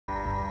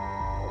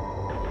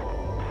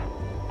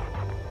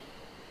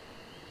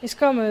It's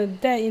come a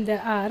day in the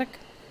ARK,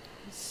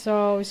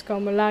 so it's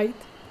come light.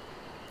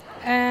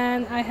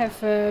 And I have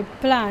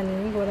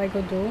planning what I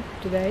go do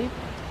today.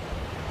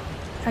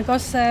 I go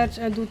search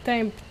and do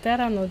TAme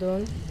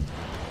Pteranodon.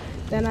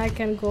 Then I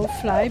can go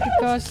fly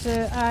because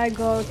I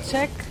go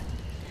check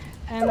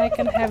and I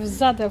can have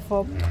Zada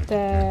for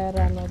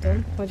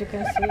Pteranodon. What you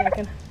can see,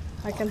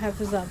 I can have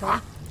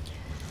Zada.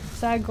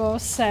 So I go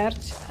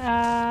search.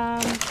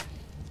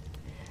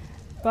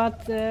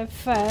 But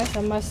first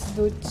I must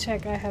do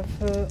check I have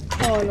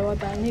all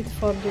what I need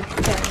for the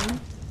TAme.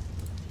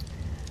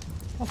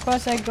 Of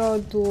course I go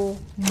do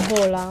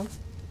Bola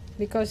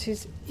because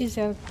it's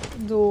easier to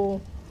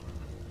do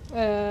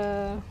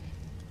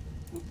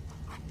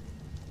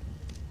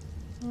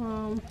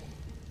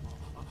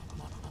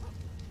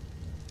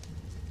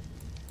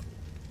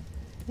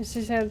it's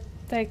easier to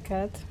take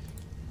it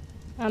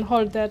and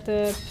hold that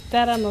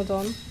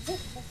Pteranodon.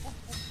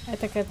 I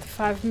take it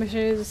 5,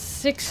 maybe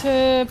 6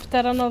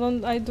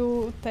 Pteranodon I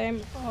do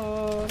TAme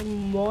or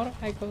more.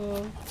 I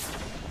go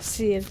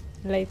see it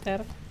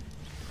later.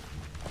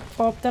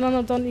 For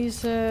Pteranodon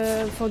is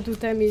for do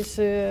TAme is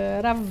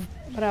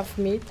rough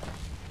meat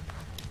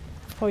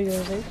for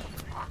use it.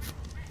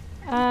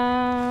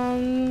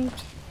 And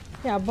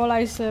yeah, Bola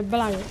is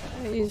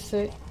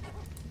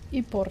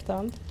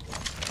important.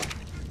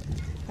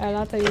 And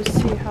later you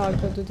see how I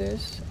go do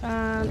this.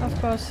 And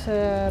of course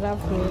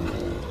rough meat.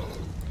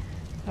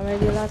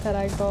 Maybe later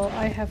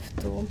I have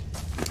to.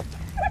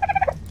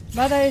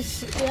 But I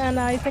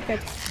take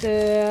it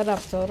the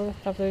raptor.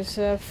 Raptor is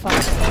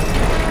fast.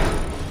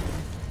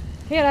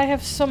 Here I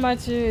have so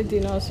much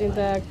dinos in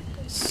the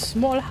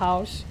small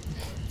house.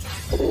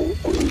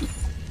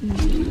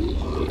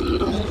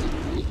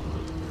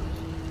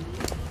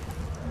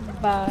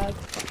 But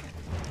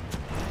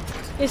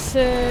it's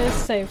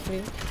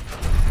safely.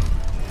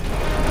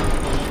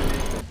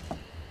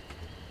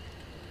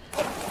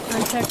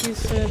 And check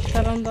is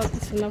Pteranodon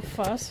is not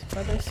fast,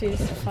 but I see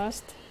it's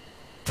fast.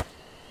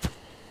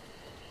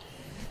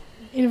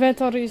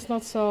 Inventory is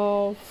not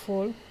so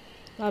full.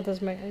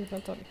 That's my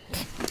inventory.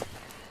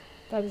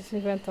 That is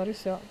inventory,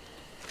 so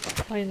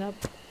why not?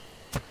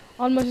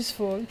 Almost is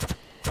full.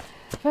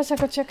 First I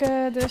go check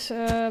this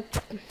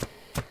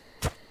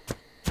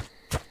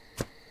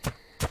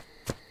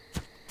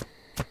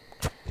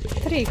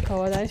tree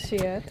code, I see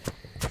it.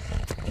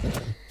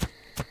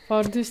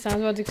 For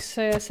distance, what is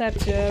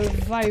search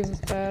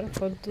Viper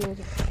for do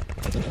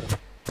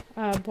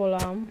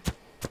Bola.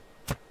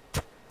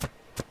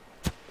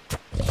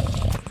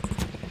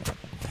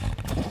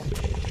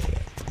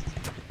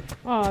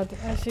 Oh,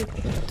 I see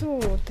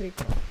 2 tree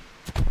code.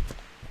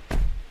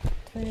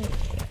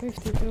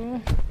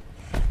 52.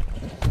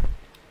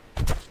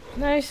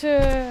 Nice,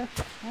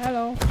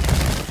 hello.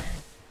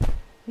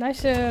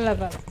 Nice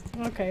level.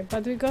 Okay,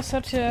 but we go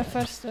search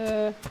first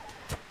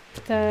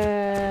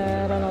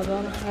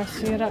Pteranodon. I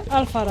see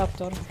Alpha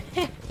Raptor.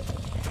 Okay.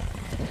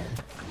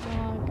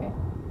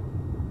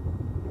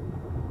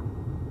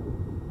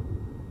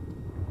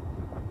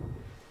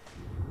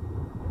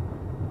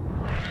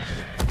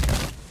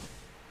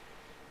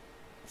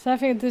 So I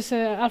think this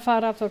Alpha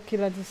Raptor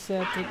killed this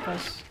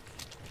Tricos.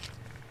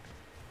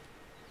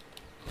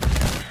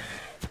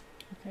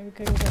 Okay, we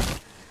can go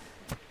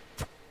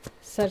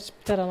search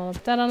Pteranodon.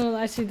 Pteranodon,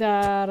 I see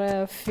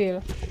their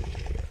field.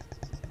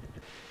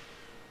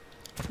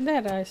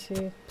 There I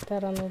see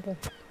Pteranodon.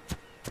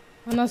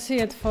 I don't see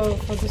it for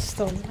the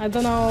stone. I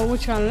don't know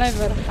which one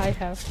level I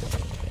have.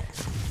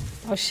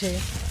 Oh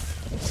shit.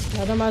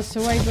 I must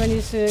wait when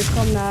it's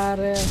come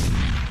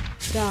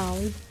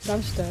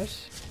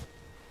downstairs.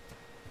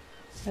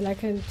 And I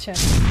can check.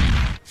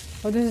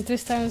 But this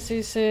distance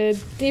is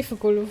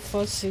difficult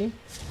for see.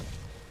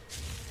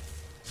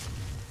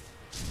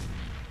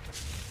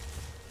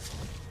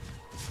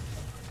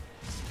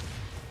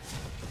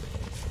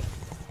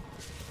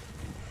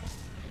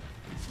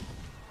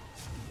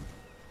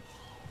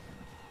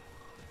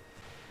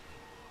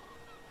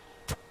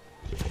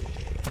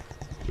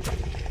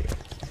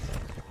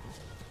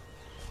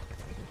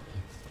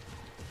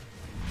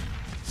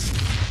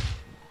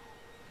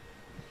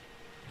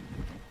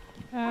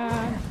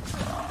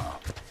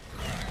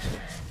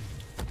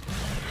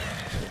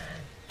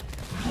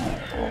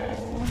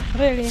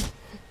 Really?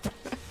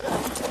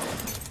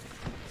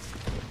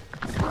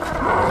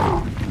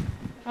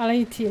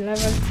 L18,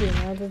 level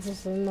 18, that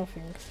is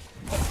nothing.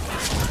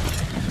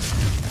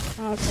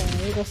 Okay,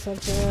 we got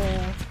such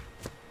a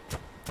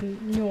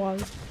new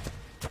one.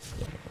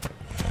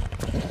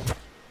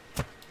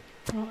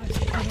 Oh,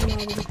 I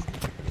don't know.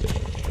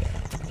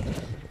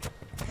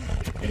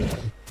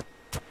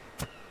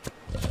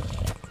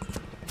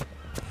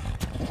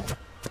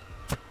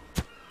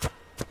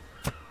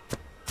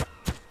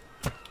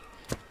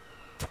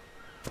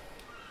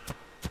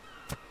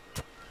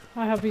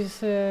 I hope he's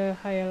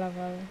higher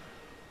level.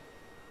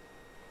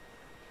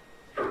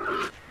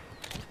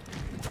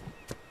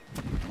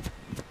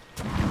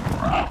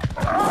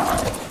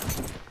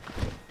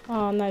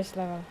 Oh, nice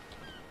level.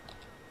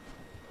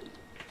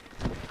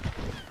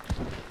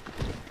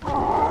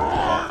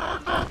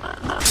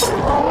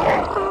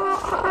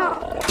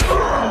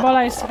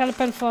 Mila is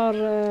helping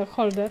for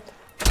hold it,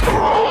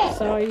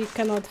 so he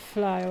cannot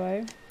fly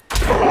away.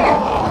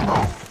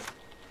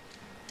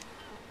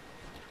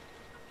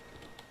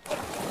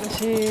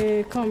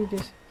 She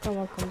combis. Come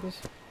on, combis.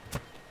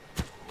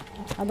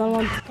 I don't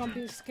want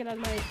combis kill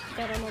my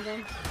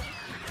Pteranodon.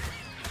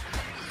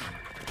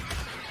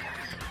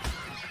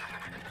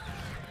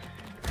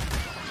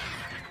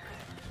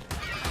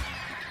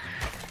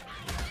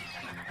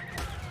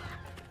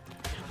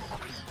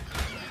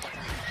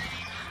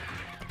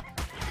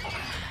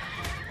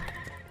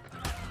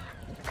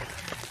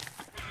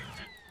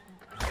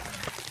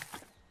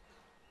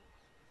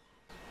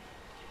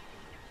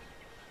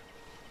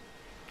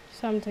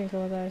 Something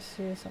what I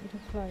see,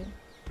 something flying.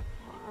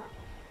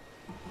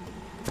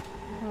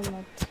 I'm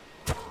not.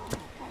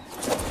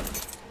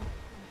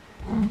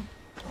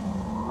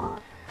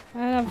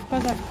 And of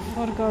course I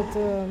forgot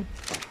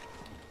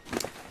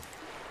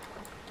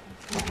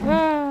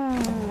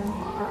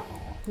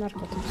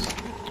narcotics.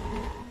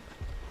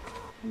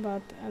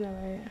 But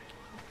anyway,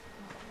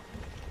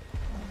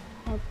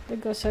 I'll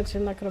go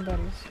searching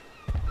necroberries.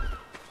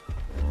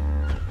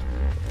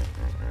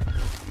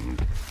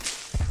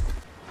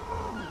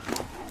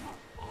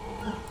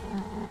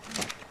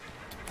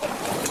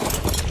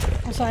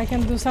 So I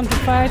can do something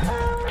fight,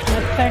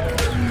 attack.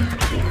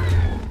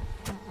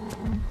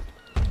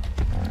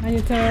 I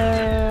need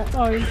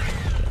oil.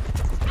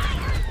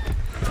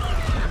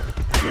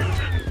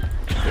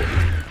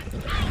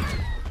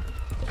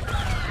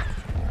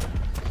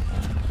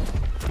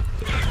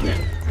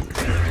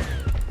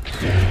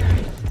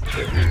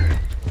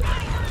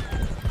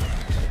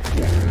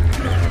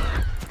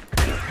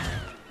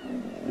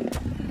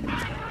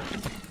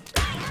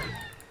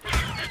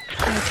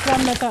 Scrap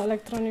metal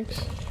electronics.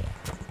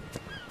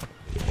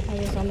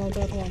 There is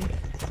another one.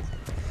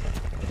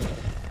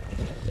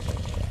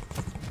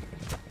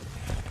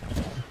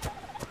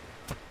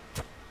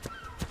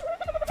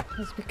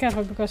 Let's be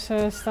careful because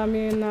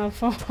stamina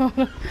for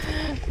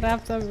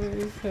raptor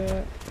is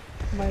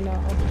by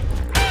now.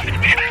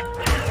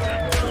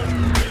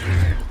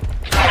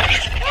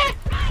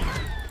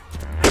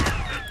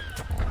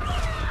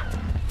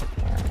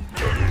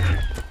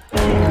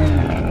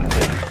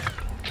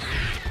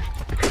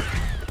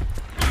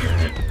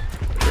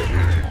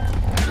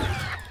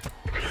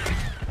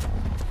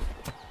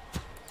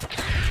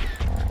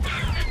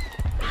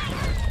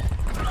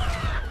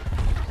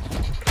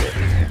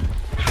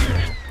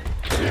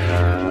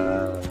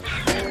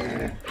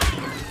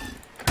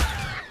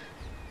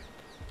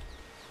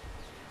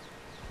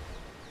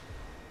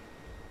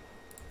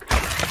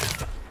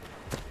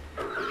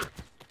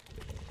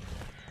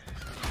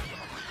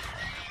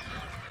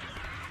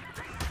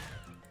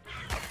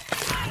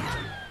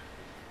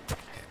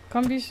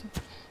 Combis.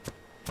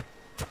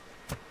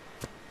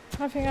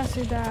 I think I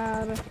see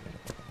that.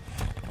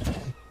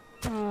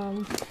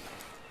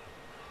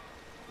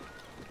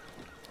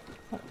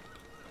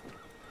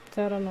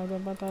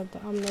 Pteranodon, but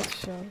I'm not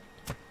sure.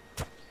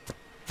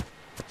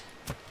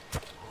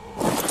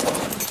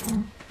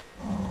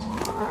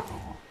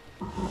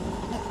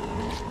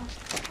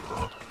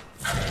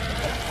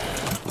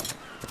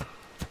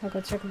 I'll go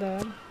check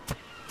there.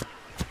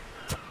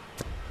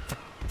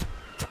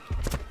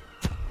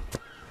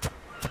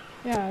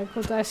 Yeah,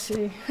 good. I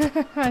see.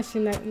 I see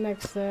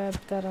next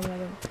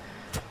Pteranodon.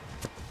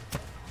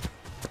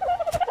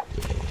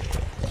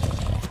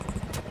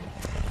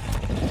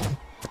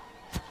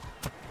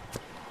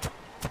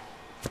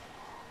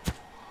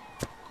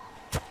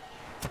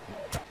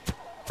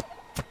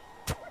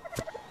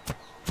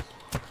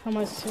 How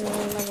much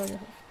level you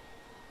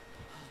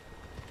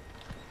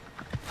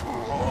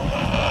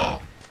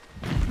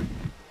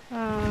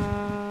have?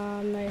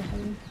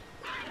 Nathan.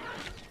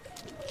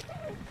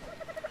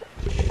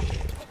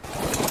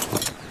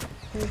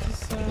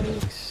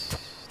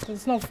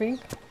 There's nothing.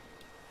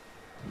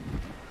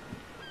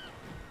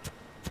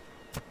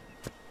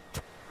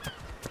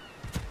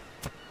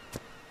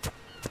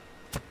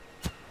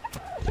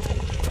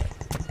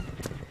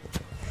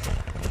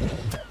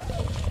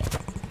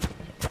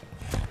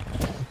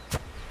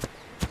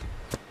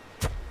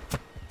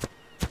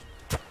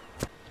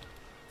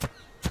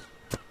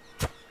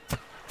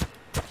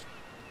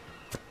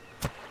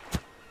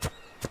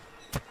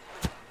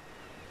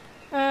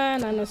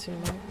 And I don't see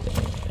one.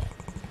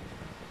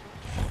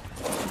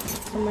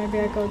 So maybe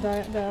I go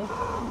there.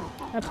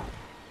 Up.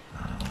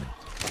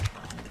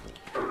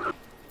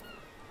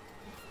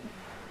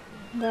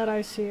 There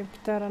I see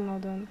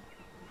Pteranodon.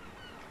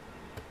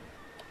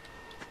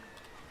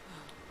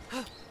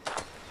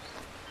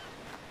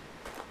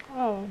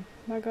 Oh,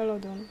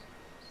 Megalodon.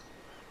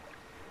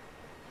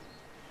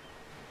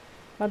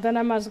 But then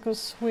I must go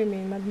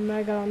swimming at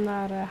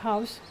Megalodon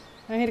house.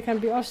 And here can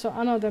be also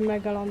another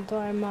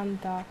Megalodon and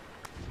Manta.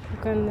 You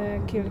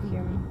can kill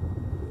him.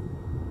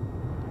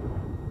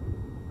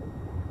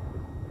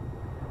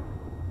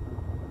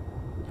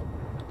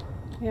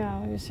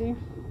 Yeah, you see?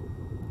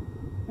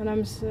 When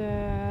I'm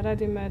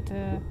ready with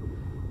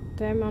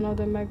TAme,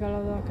 another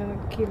Megalodon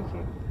can kill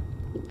him.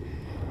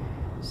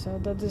 So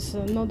that is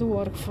not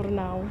work for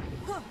now.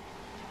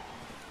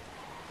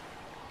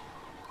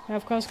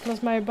 Of course,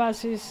 close my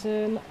bus is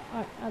and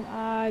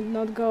I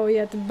not go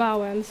yet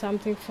bowen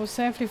something for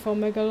safely for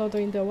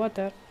Megalodon in the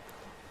water.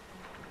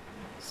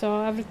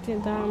 So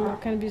everything time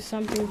can be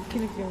something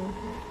kill him.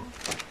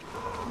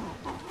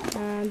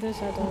 And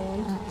this I don't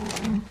want.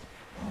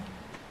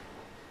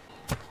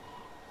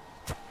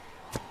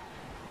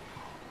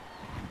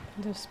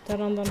 This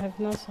Pteranodon have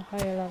not so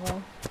high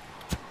level.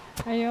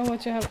 And you know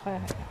what you have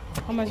high?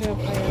 How much you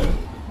have higher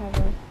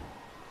level?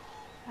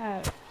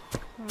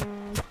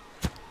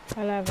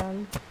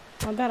 11.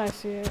 Oh, there I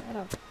see it.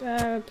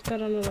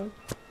 Pteranodon.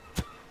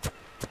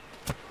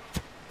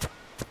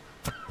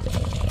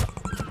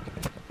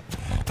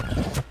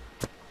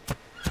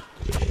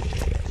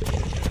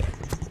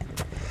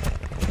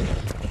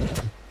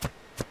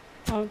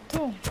 Oh,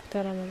 two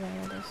Pteranodon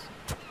it is.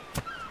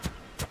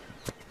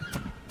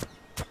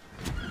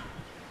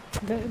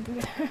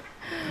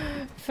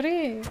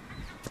 Free!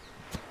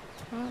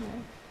 Oh,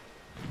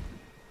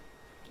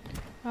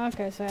 no.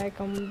 Okay, so I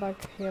come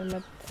back here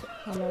with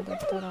another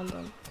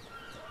Pteranodon.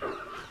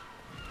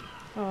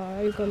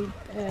 Oh, you can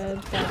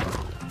down.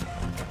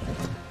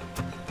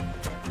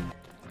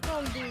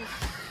 Come this.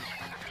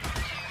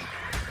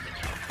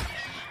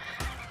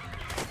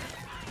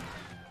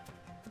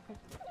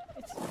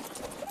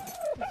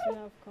 It's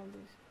enough, come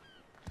this.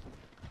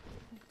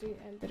 3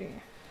 and 3.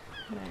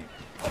 Nice.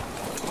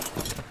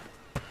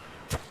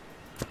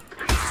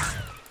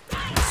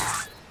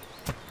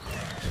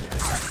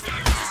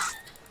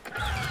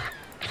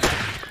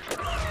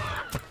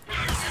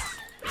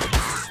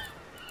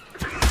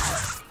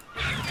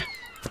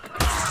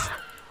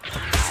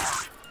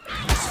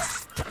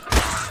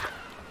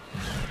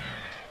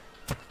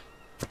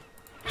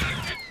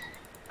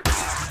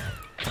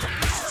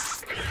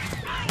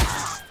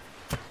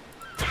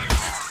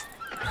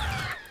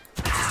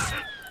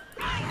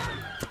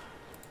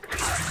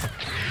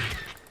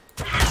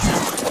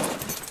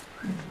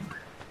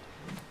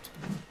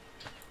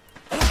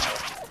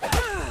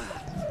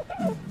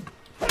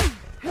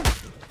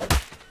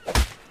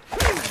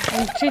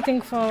 I'm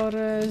cheating for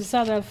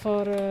saddle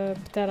for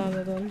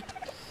Pteranodon.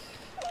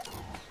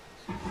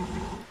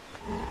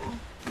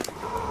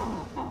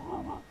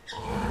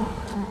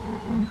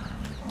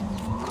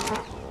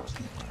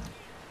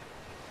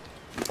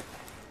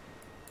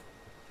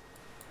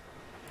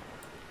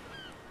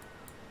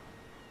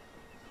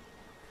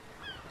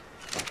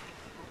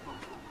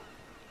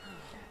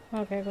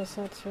 Okay, I got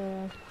such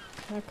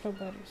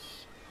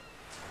macroberries.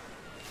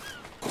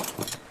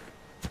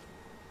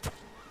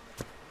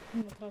 I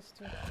don't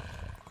trust you.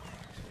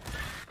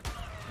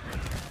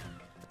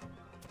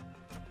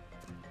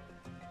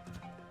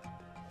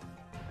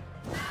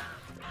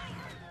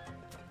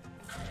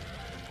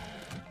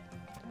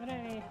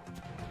 Hooray!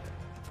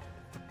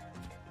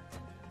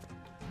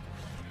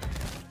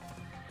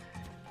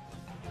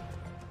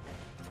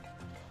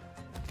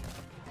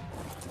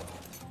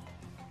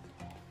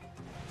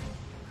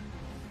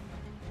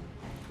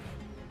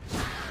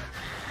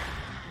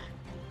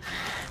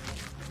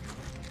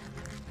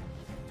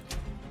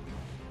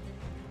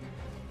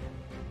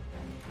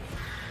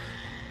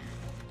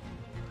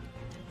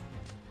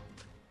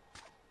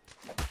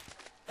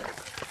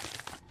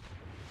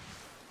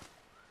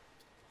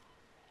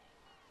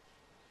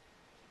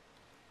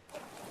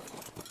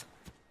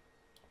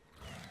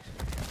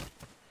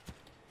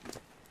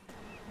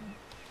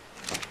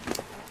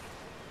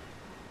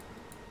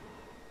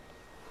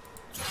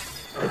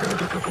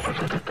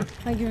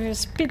 I give you a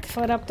speed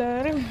for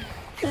Raptor.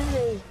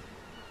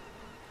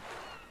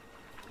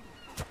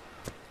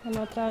 I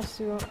don't trust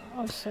you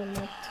also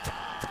not.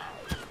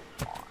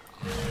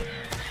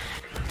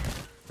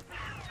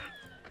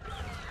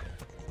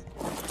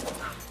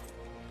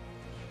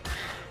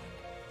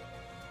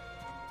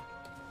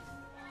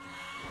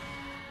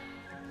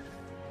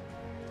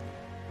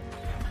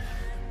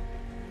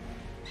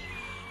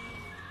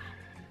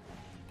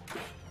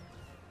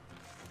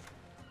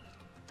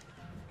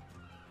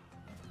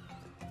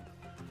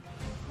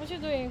 What you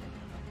doing?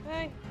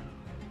 Hey!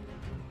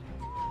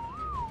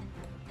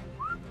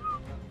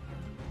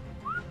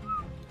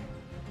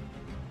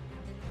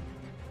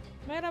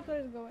 My Raptor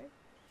is going.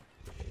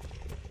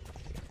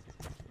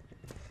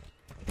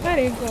 Where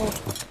you go?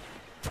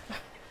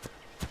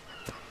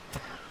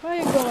 Where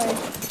you going?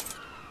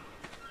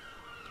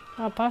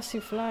 Ah,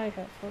 passive fly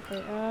have.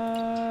 Okay,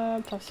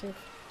 passive.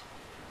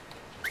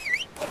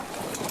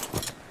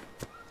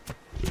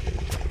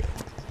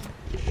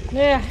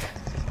 Yeah.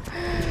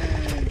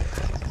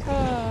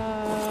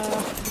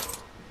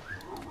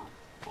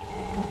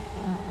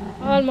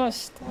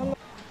 Almost.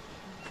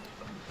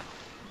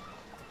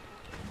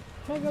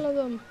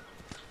 Megalodon.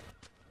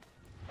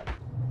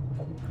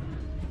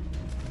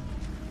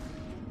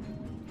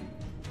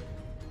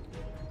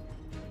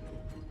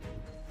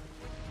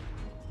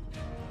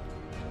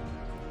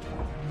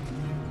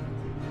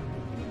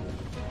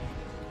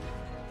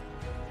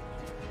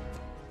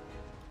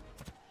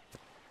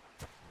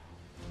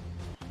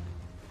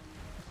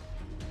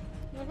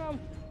 Come.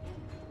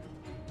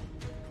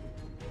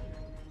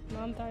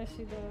 Manta, I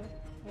see the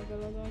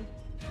Megalodon.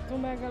 Two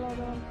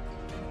Megalodon.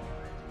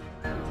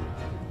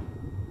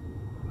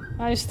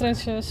 I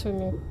strange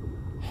swimming.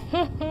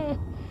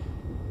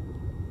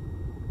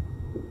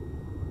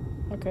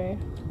 Okay.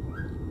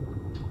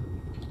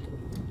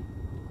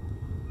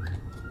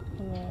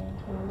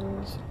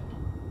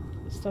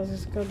 Stas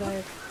is go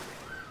diet.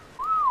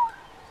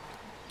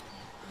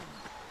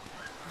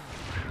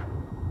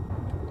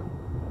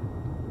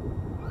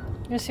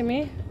 You see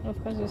me?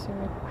 Of course you see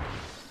me.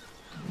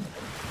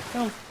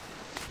 Come.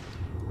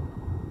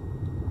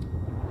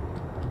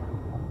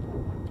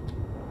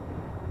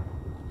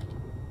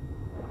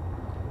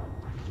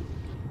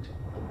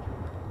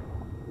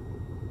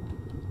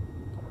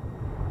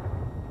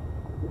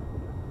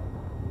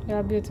 You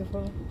are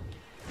beautiful.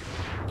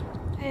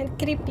 And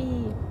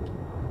creepy.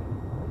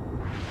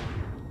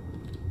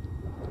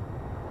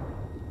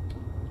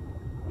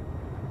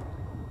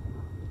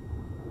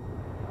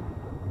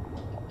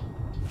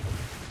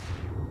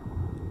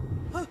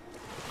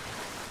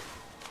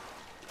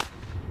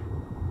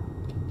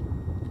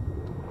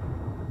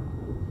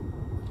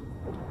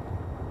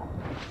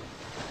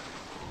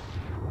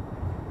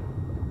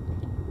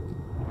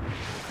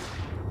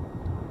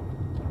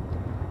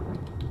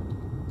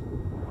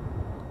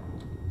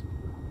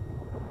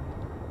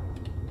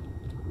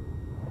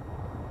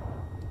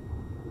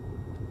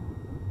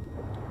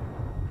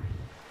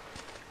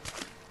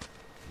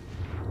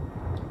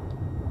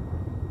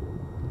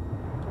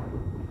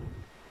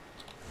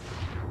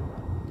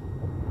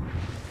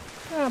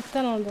 Ah,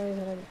 Pteranodon is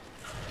ready.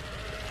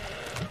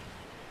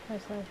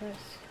 Nice.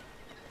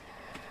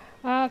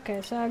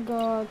 Okay, so I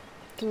go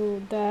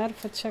to there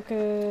for check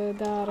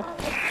there.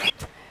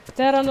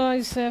 Pteranodon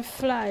is a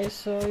fly,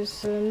 so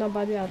it's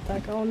nobody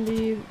attack,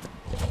 only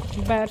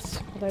birds,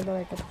 but I don't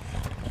like it.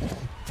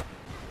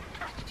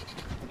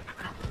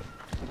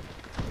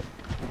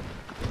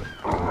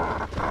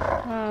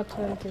 Ah,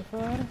 24.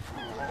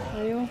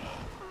 Are you?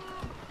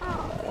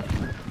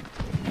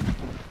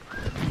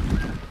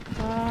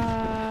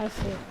 Ah, I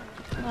see.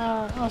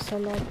 Ah, also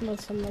not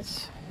so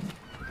much.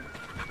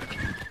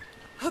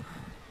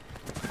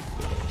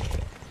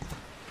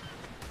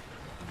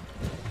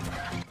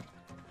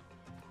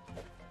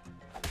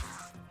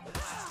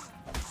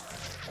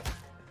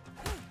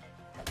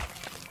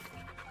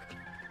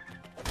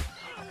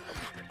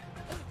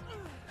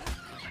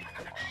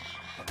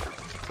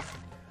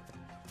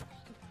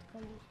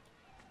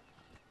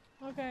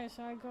 Okay,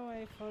 so I go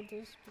away for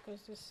this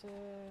because this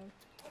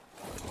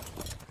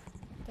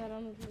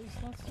Pteranodon is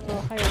not so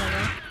high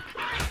level.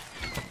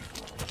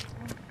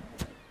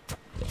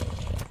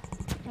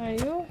 Are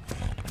you?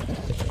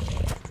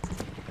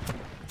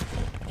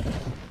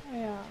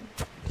 Yeah.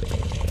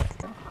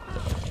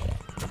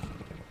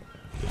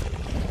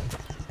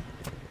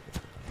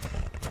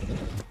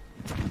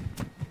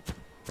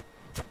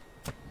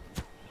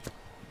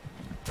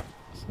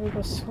 So we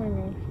go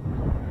swimming.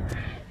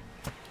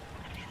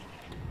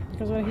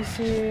 Because when he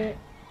see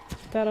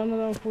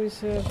Pteranodon who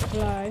is a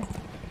fly.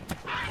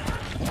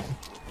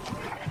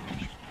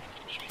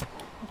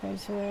 Okay,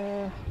 so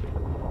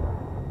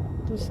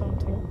do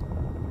something.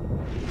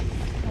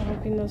 I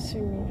hope he not see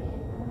me.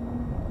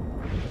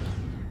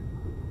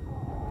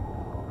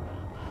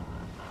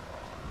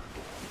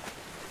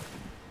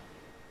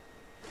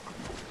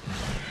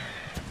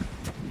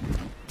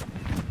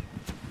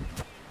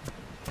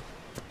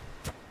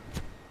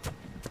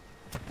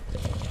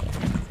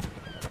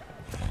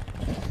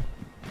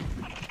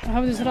 I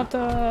have this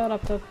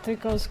raptor,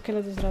 Trico's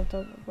kill this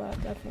raptor, but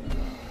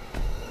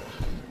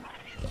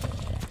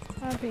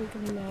I think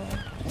no.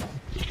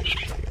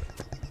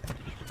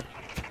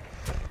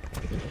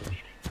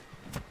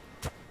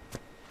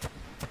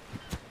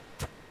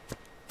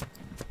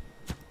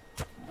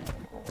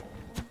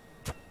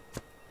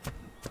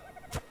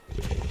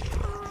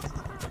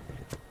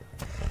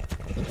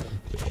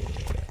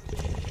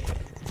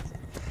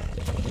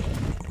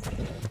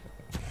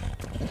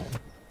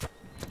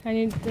 I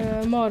need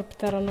more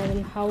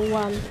Pteranodon, how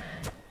one,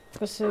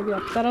 because yeah,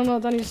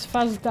 Pteranodon is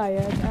fast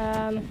diet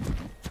and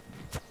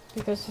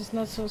because it's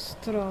not so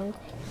strong.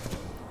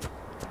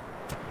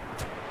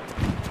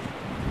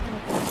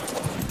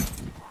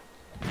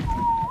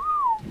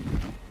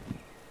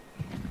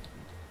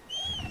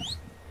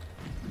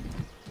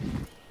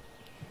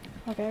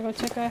 Okay, I go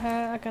check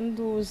I can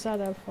do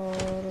saddle for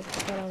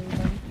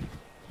Pteranodon.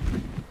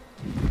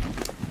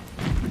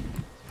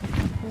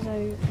 Because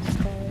I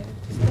stay.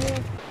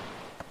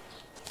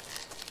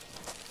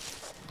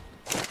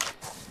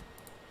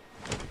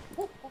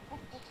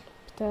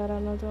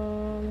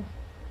 Pteranodon.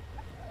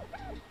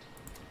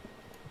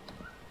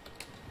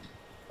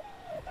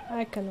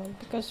 I cannot,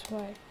 because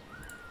why?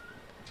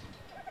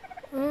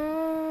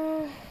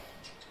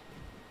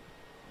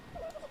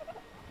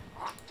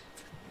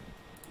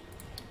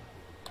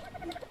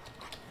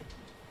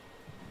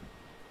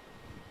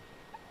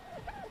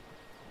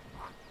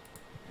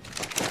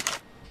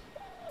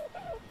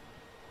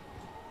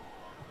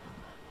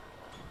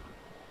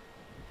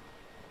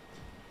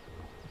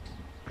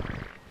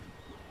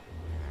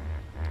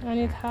 I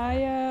need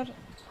higher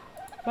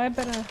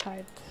fiber and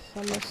height.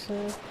 So I must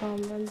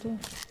come and do.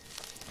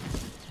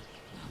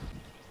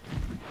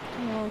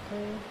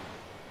 Okay.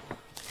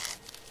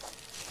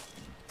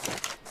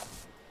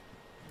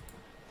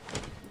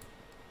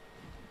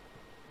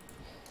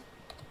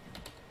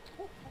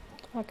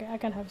 Okay, I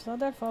can have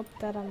solder for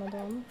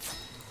Pteranodon.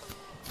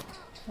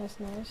 That's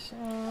nice.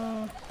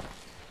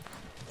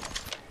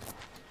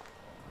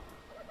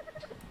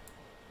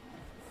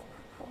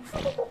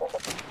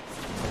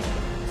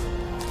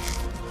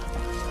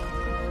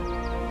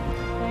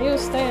 Can you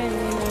stay in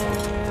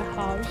a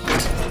house?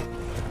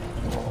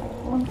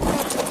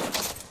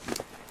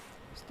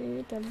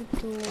 Stay able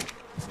to.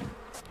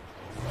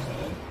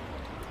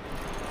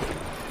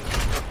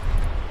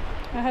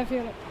 I have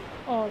here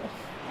all.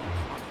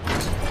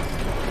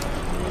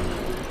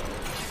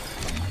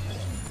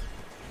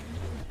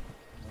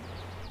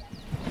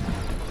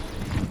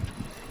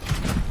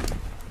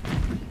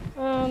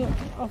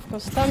 Of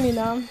course,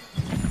 stamina.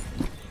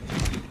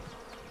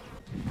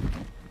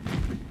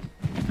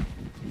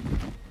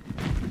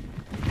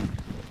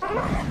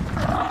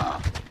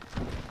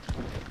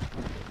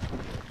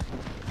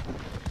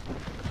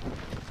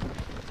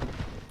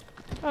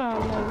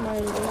 My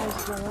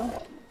nice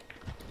level.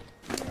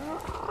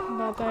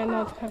 But I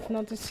have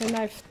noticed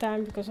enough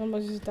time because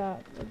almost is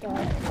dark.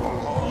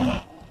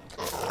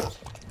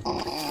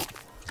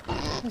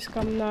 It's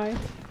come night.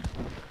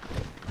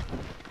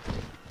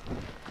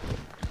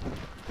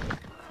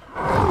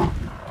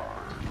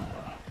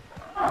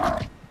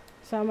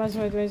 So I must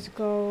always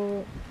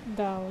go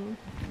down.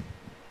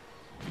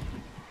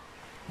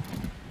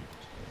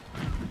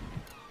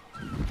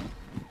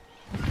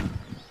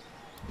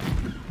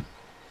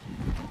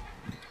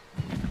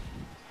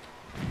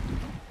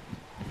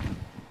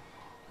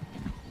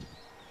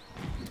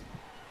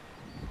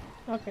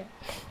 Okay.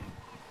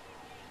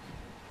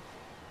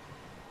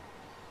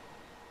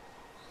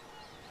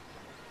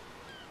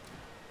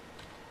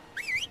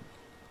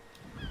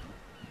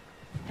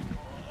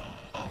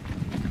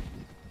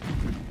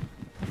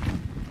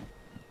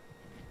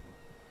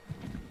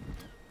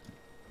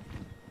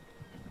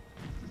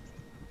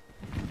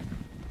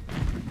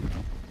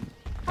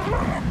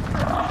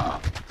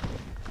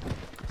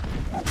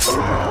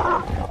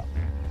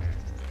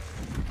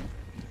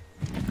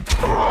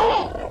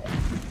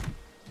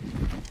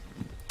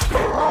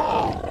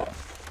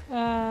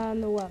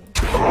 And one.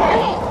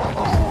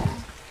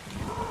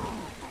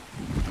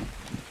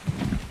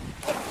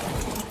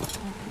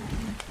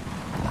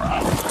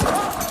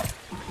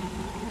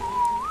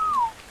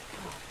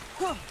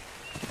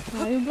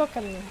 Now you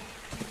blocking me.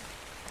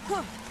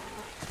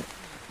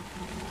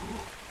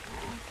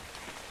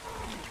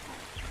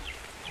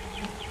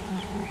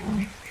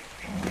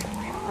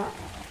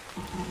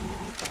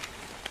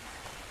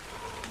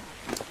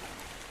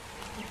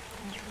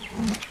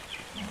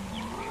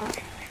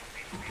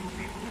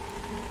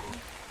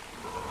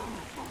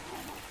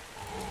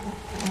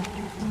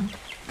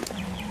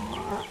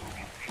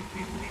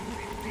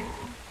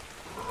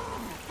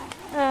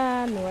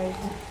 And wait.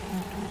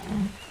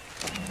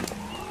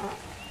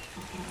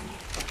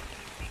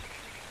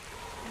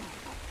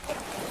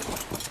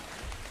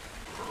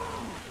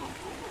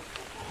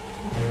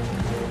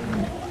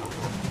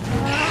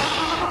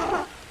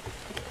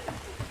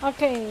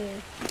 Okay.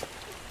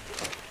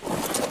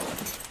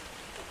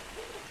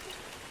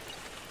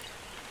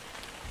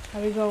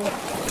 Here we go. It's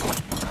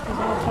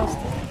all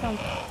faster. Come.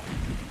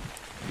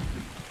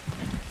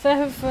 So I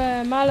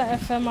have Mala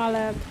F,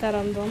 Mala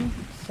Pteranodon,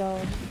 so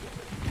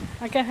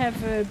I can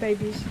have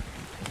babies.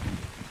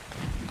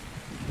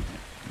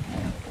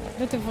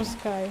 Beautiful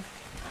sky.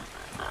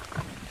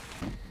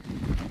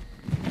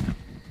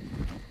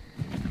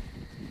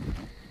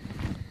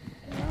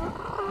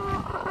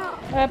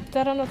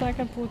 Pteranodon I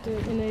can put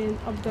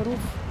up the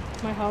roof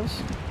of my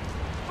house.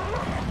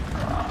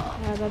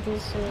 That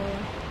is.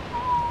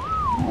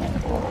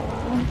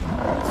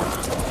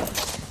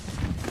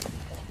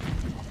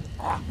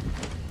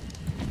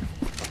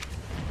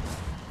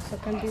 So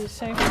can be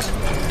safe.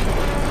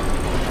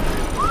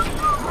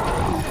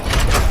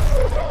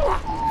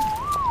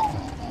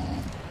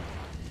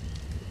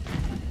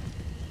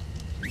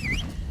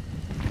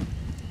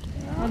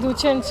 I do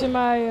change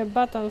my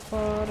button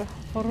for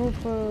root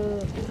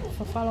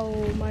for follow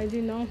my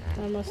dino.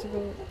 I must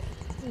go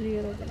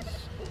clear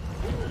this.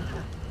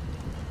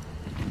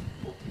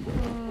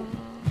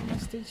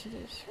 Let's teach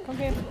this. Come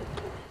here.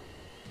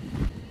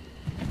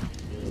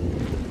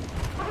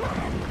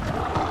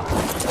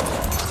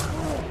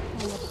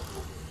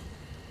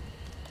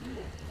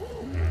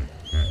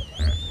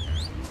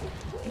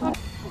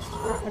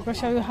 I'm going to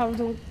show you how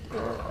to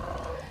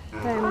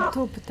tame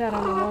two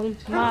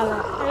Pteranodon, Mala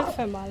and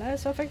female.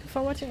 So thank you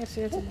for watching and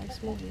see you in the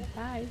next movie.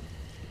 Bye!